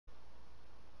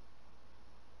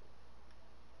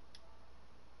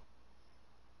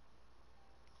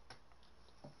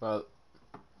Well,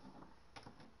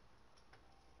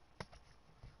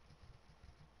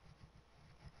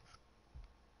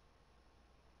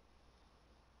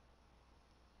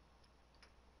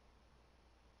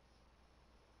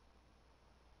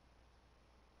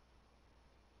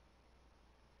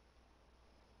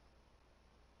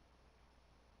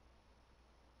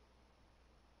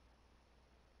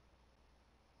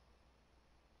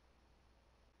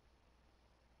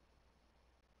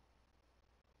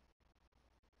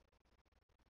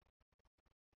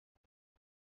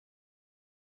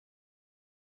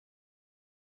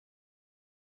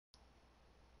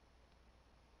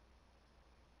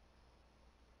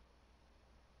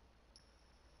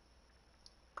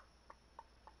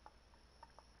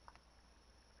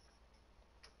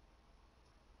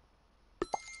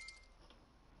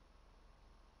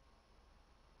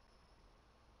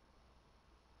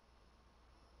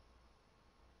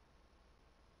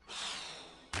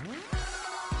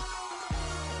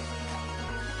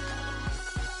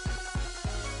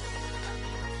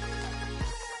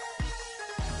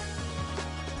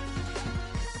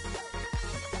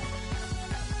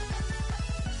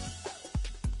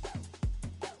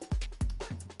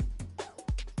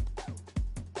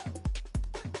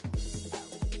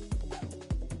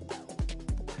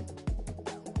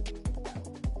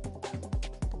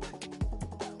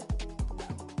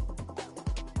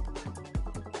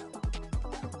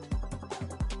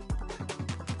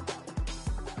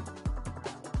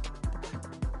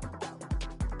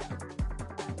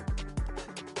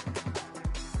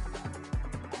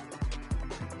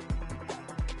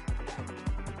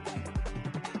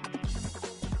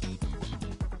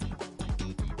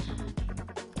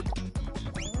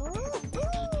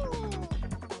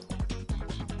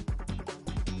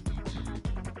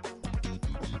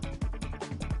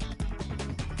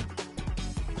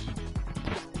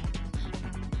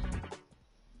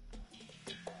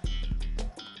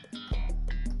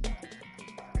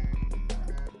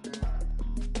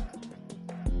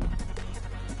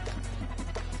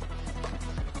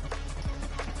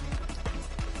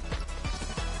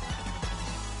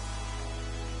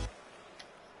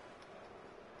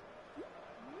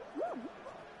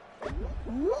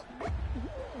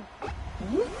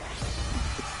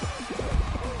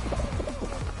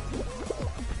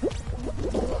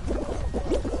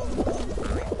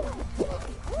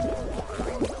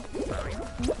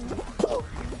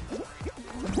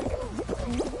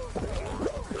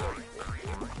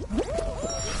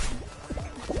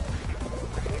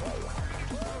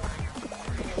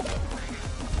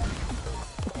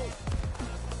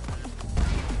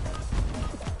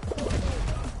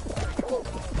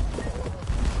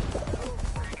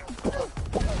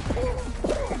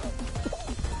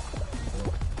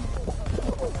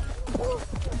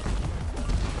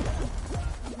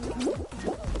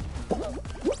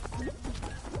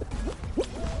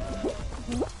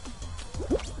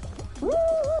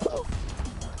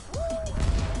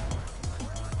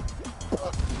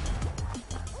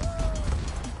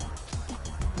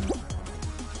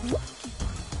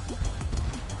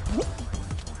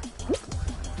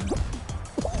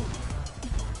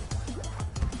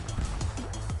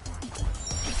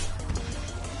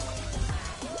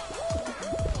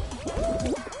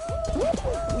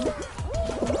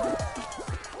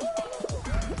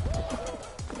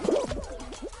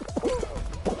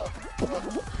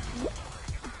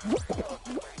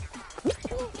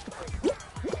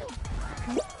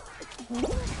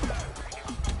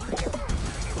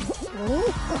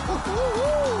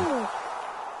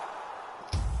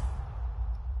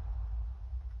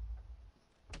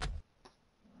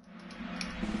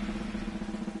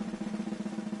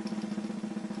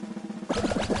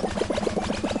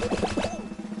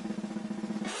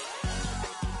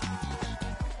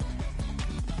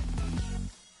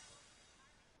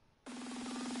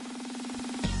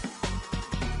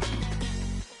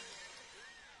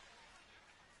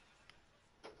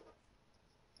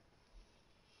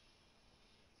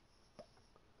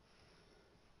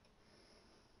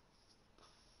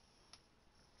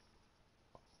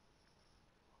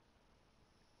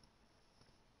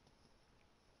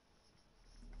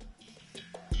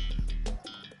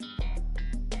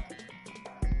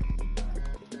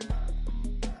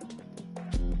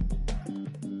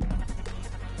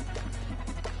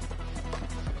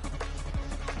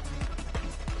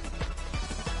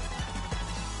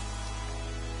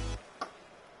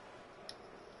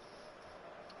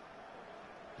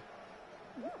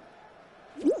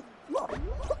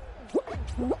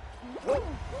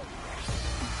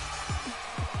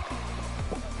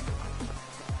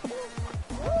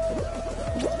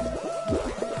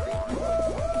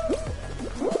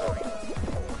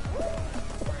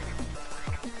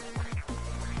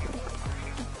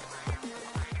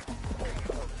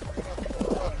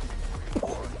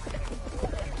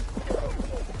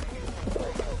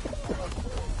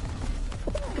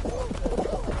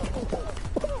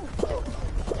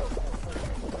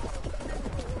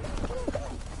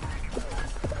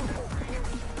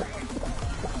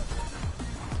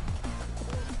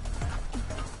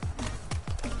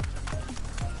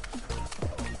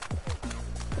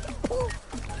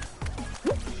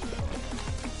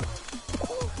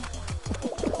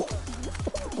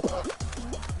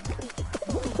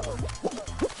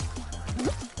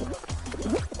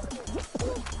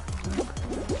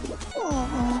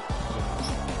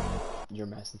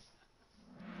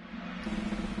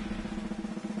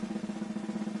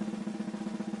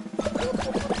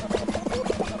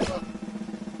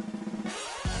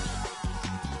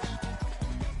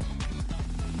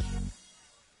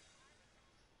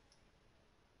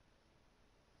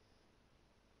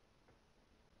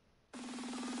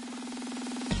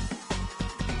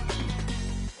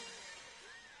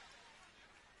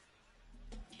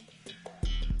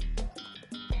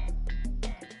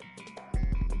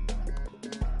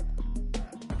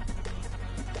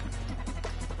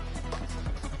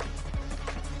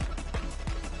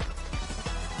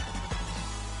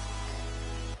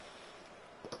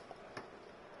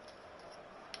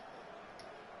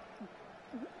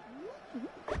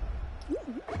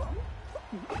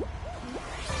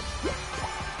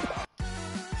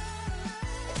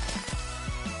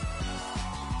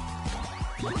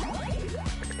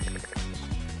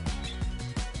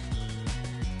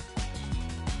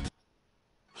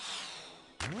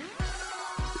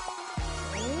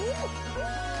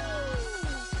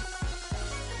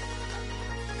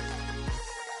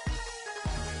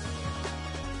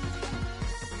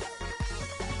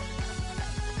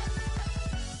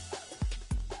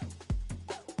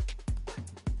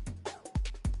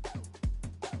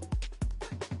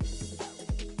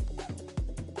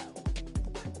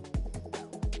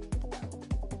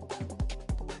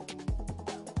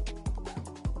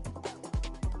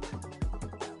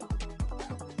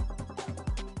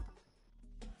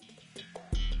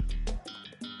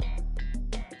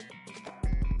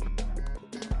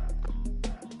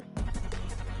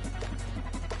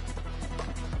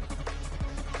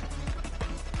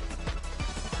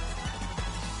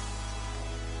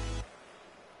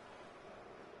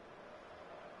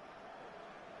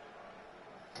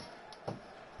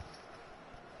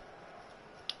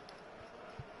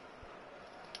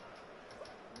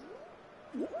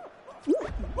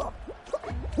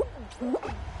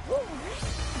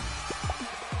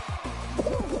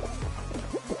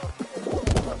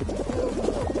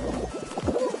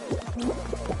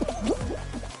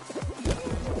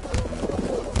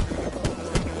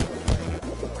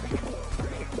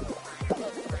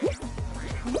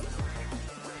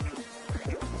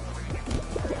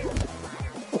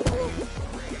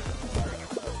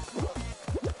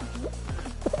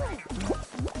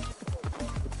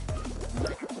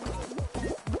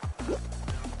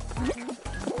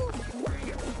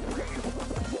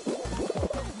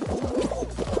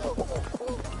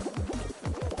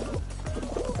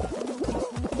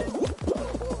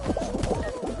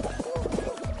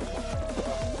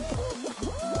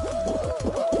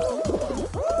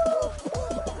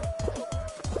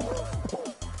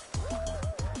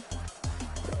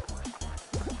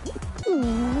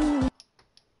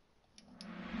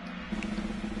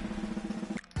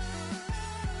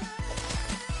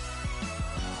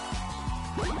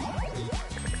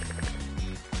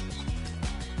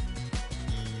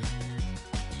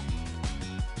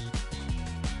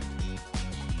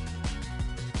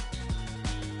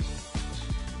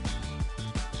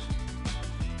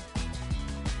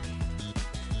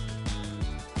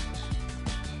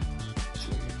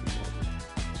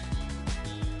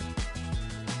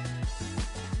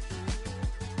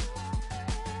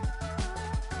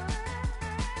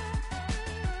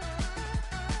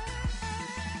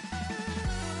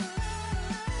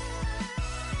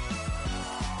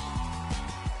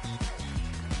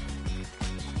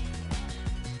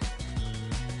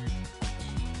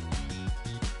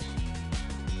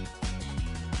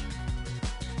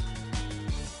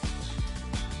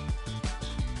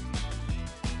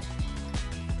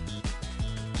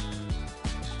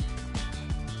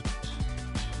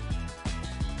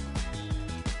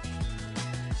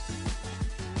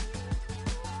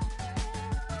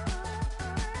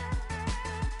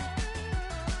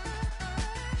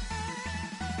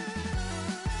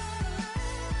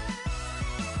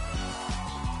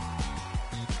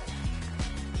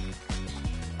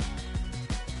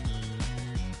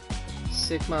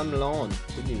 Sick man Malone.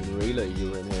 Didn't even realise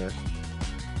you were in here.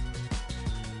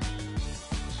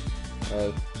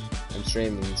 Well, I'm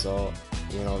streaming, so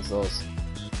you know it's us.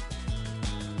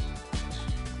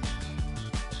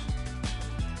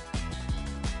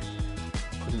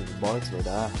 Couldn't even bother with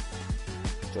that.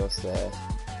 Just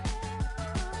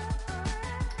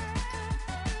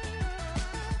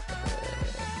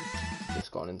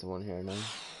just gone into one here now.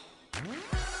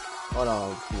 Oh no,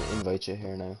 I can invite you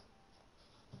here now.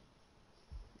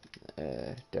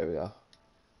 There we go.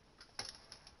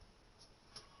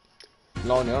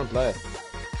 No, you don't play it.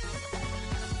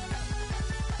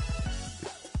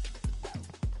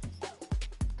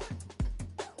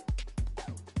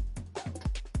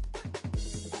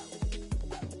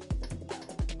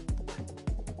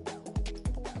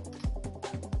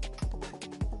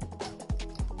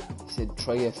 He said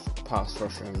try it past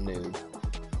first round noon.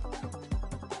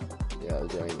 Yeah, I'll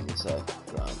join myself.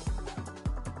 Grand.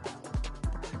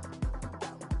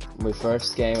 My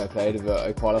first game I played,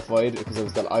 I qualified because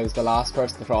I was the last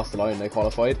person to cross the line and I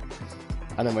qualified.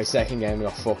 And then my second game I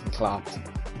got fucking clapped.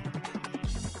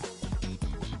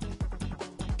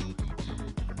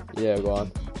 Yeah, go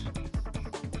on.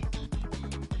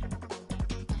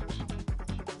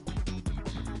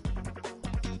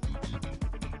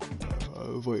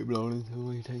 I've already blown into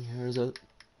my thing here, is it?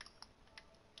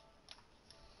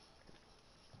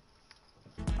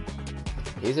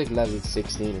 He's like level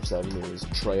 16 or 17, he's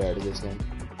tryhard of this game.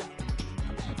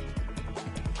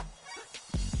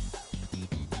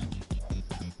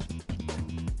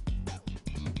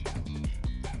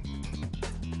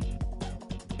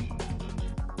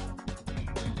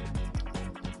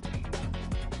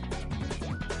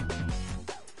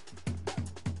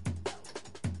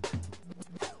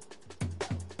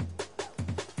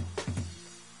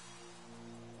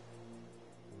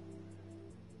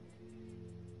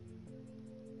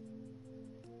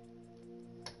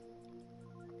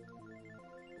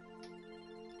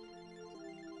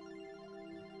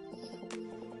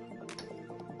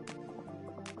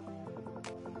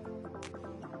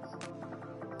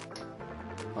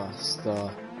 Oh,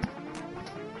 stop.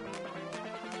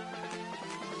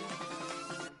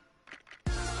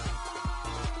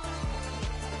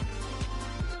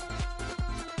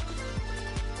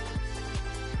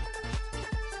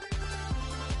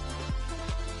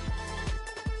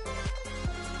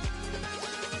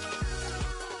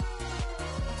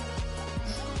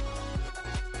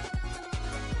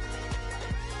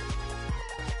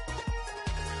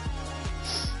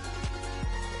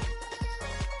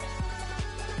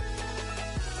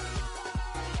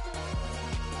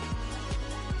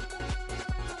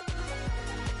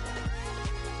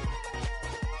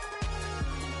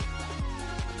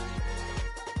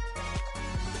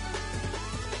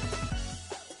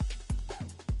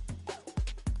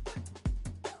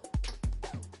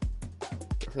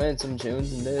 Playing some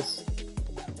tunes in this.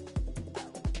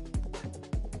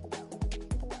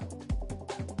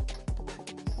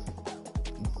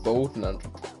 Voting on.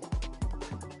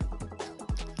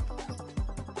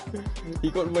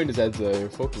 He couldn't find his head there.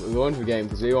 Fuck, we're going to a game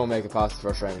because we won't make it past the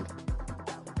first round.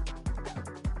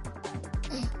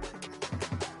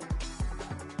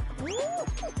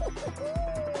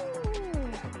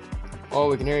 Oh,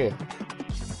 we can hear you.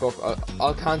 Fuck,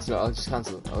 I'll cancel it. I'll just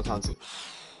cancel it. I'll cancel it.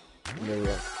 And there we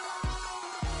go.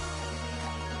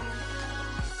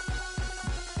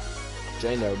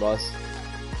 Jane there, boss.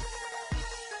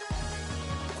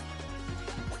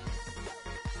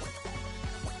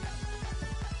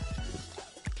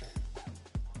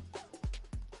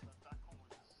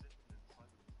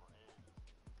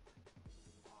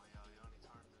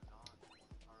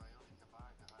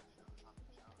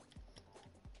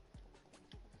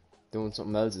 Doing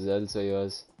something else as well, so he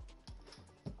was.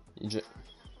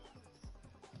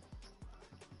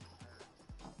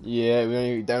 Yeah, we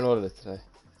only downloaded it today.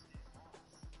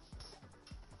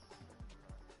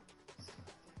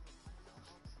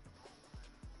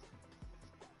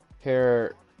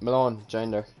 Here, Malone,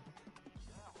 join there.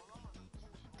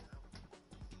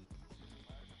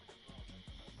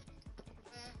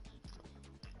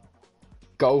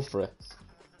 Go for it.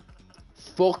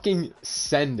 Fucking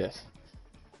send it.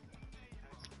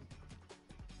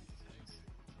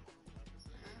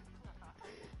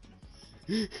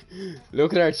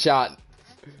 Look at our chat.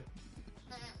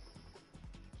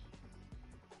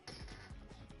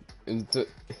 This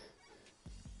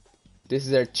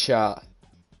is our chat.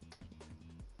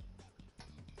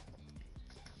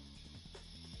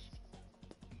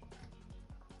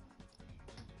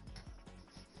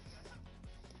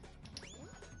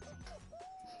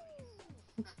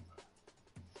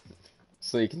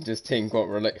 So you can just think what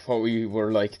we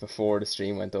were like before the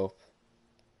stream went up.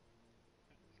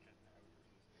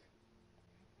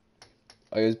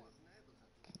 I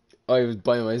was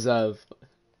by myself.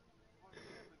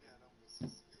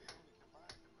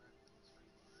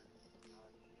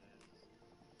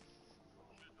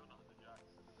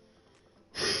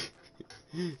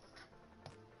 You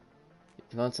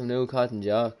want some new cotton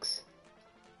jocks?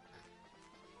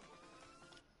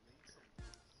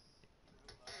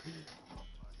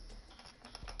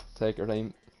 Take your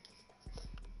time.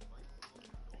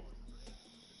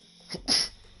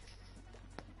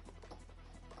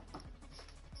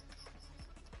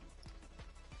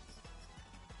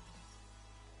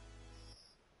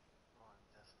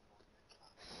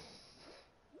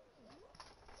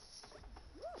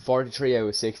 $43 out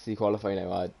of 60 qualify now,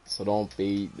 lad. So don't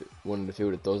be one of the few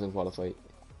that doesn't qualify.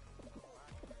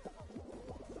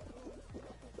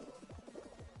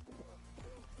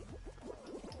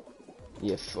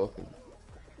 Yeah, fucking.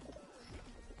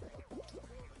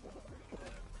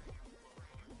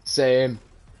 Same.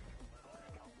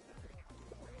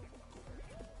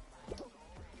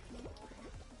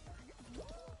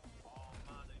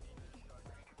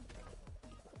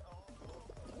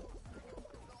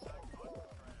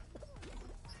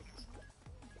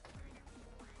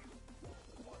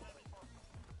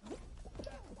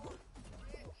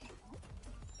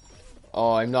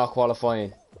 Oh, I'm not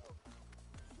qualifying.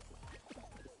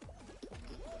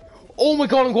 Oh my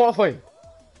god, I'm qualifying!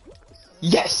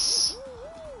 Yes!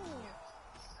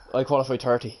 I qualified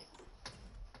 30.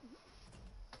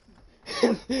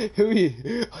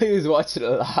 I was watching a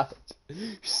lot.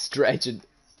 Stretching.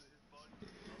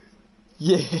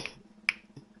 Yeah.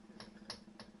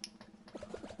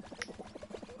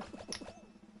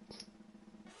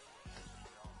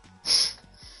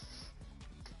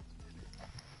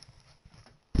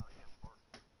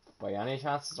 By any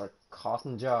chances are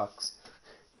cotton jocks.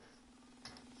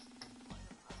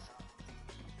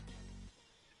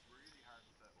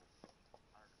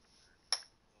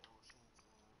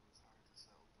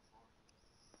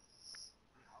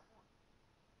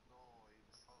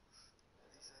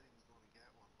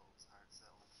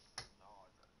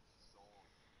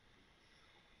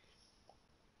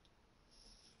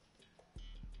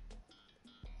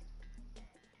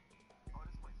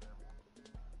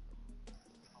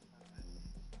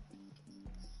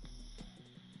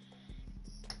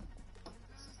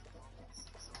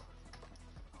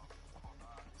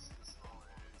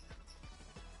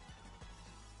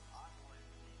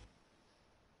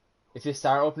 If you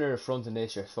start up near the front of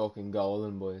this, you're fucking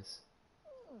golden, boys.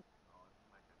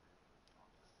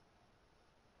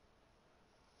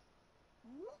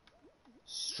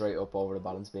 Straight up over the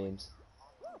balance beams.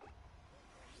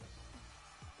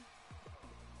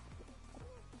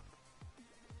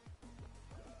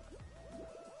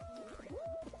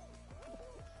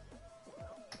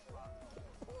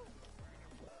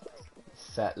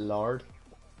 Fat lord.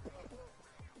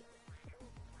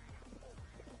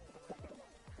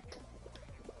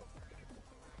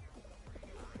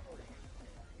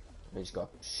 I just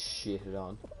got shitted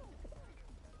on.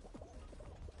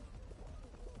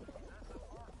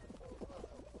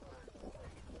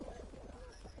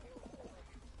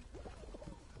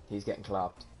 He's getting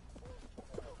clapped.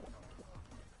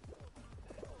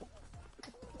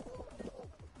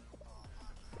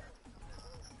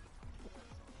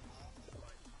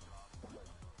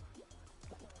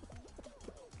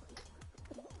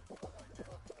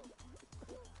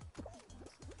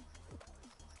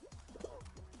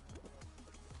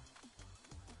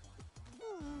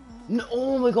 No,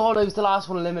 oh my god, I was the last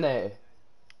one eliminated.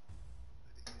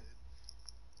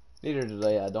 Neither did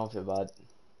I, don't feel bad.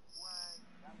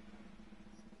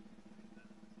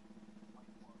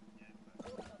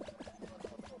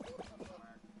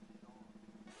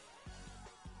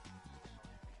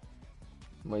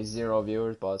 My 0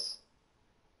 viewers, boss.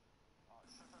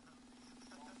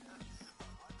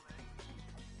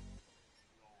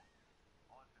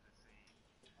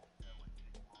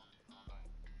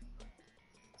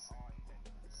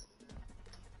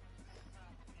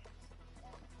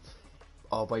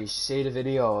 Oh, but you should see the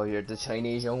video, you're the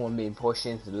Chinese young one being pushed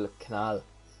into the canal.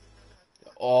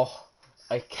 Oh,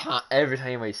 I can't, every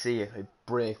time I see it, I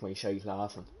break my shite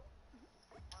laughing.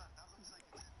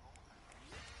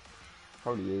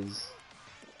 Probably is.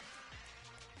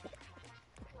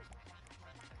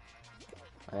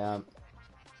 I am.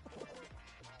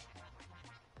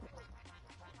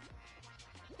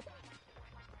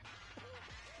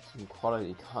 Some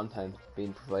quality content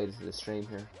being provided to the stream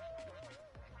here.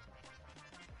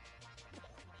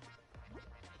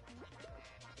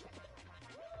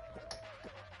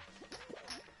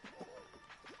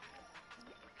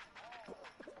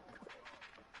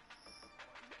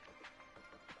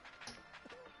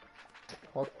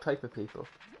 What type of people?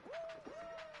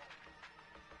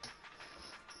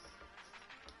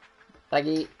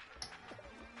 Taggy.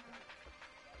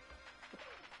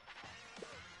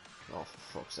 Oh,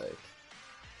 for fuck's sake.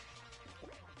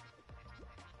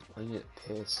 I need a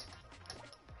piss.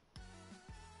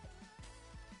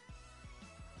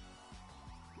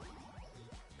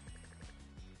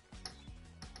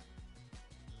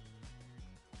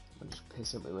 I'm just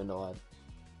pissing out my window ad.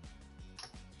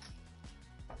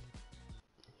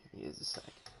 Here he is a sec.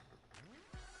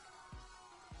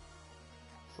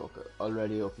 Fuck it.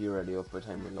 Already up, you're ready up. By the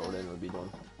time we load in, we'll be done.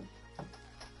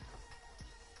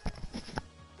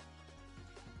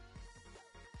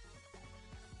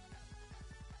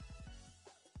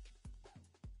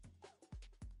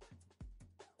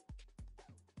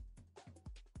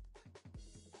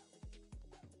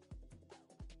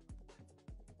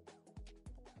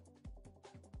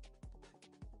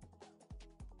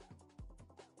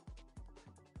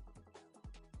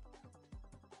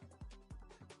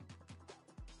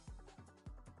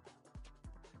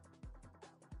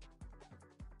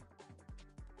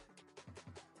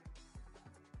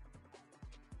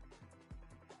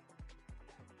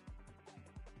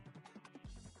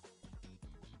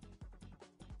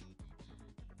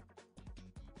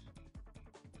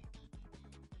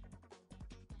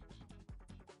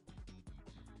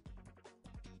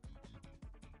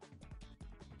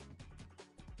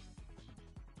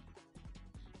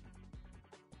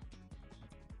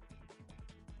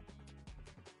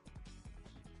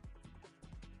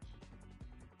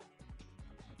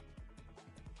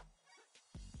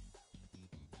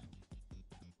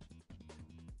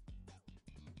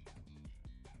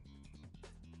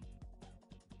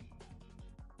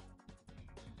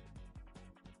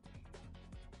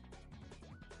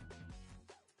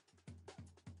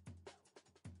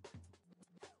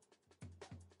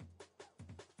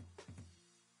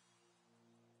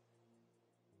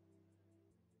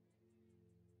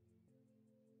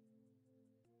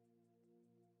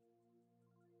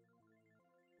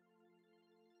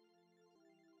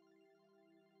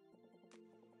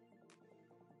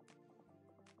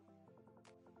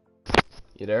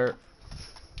 You there?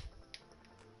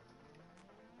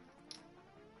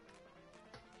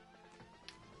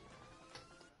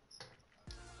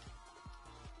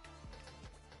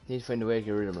 Need to find a way to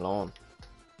get rid of him alone.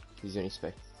 He's the only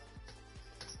spec.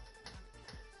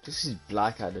 Just 'cause he's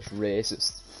black, just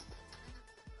racist.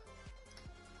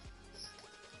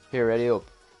 Here, ready up.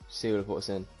 See what it puts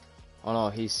in. Oh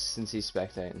no, since he's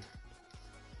spectating.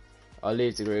 I'll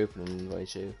leave the group and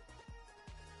invite you.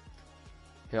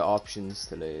 Here, options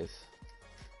to leave.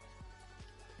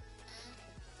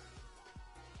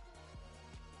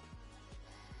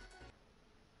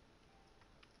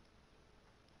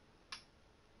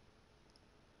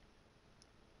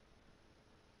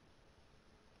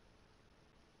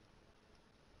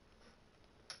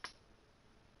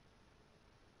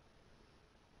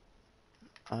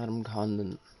 Adam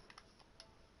Condon.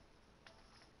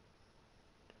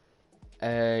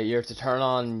 You have to turn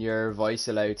on your voice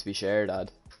allowed to be shared, Ad.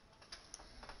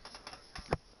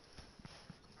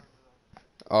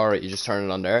 Alright, you just turn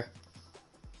it on there.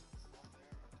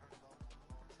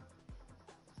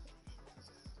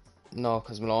 No,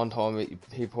 because Milan told me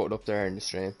he put it up there in the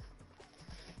stream.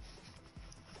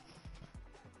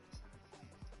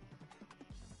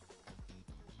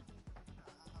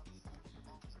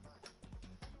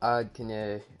 Ad, can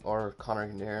you, or Connor,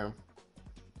 can you hear him?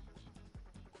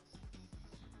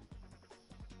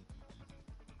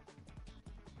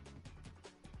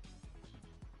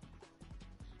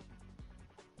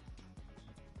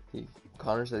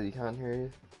 Connor said he can't hear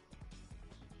you.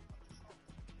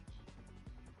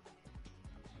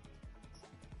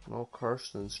 No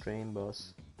Kirsten stream,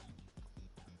 boss.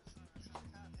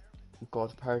 Go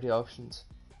to party options.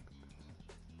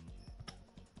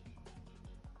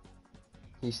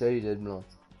 He said he did, no.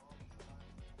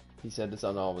 He said it's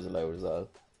not always allowed as well.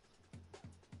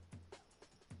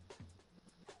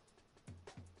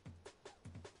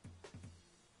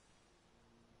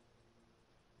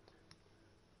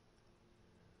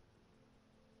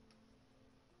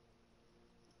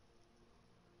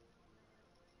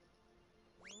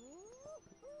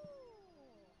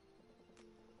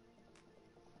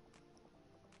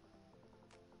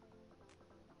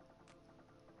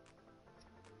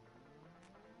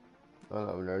 I'll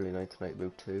have an early night tonight,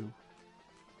 about 2.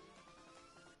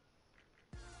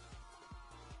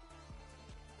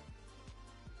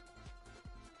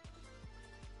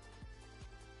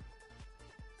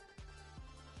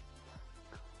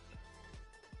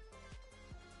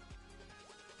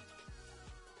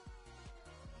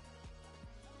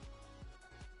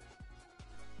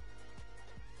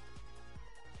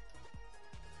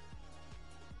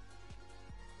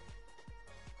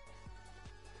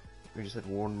 I just had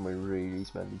one of my really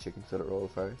smelly chicken fillet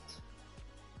roll farts.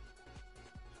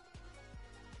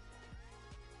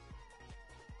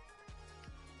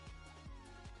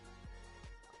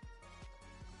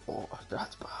 Oh,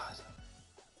 that's bad.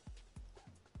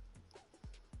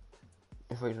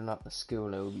 If I'd not in the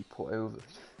school, I would be put out of it.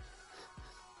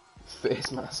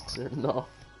 Face masks or not.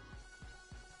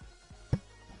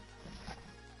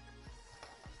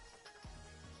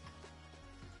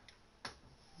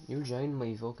 You joined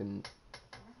my fucking...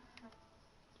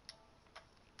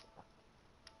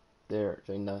 There,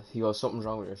 join that. He goes, something's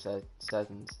wrong with your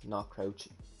settings, not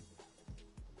crouching.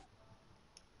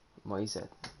 My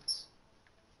settings.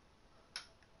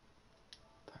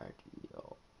 Party,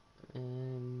 yo.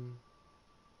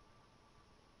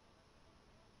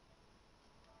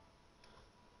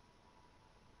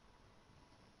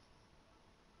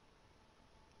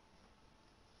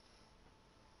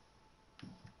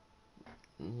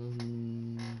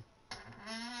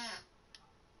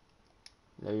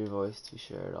 Allow your voice to be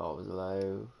shared, always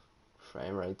allow.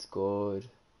 Frame rate's good.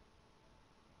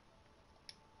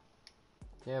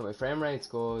 Yeah, my frame rate's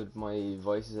good, my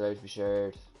voice is allowed to be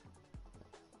shared.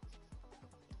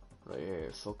 Right here,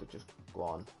 fuck it, just go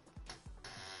on.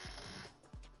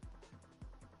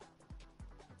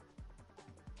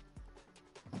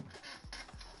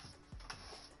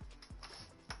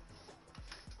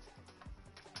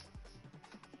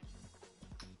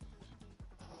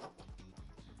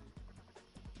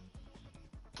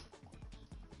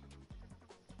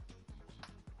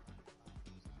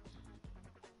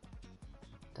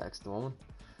 Text the woman.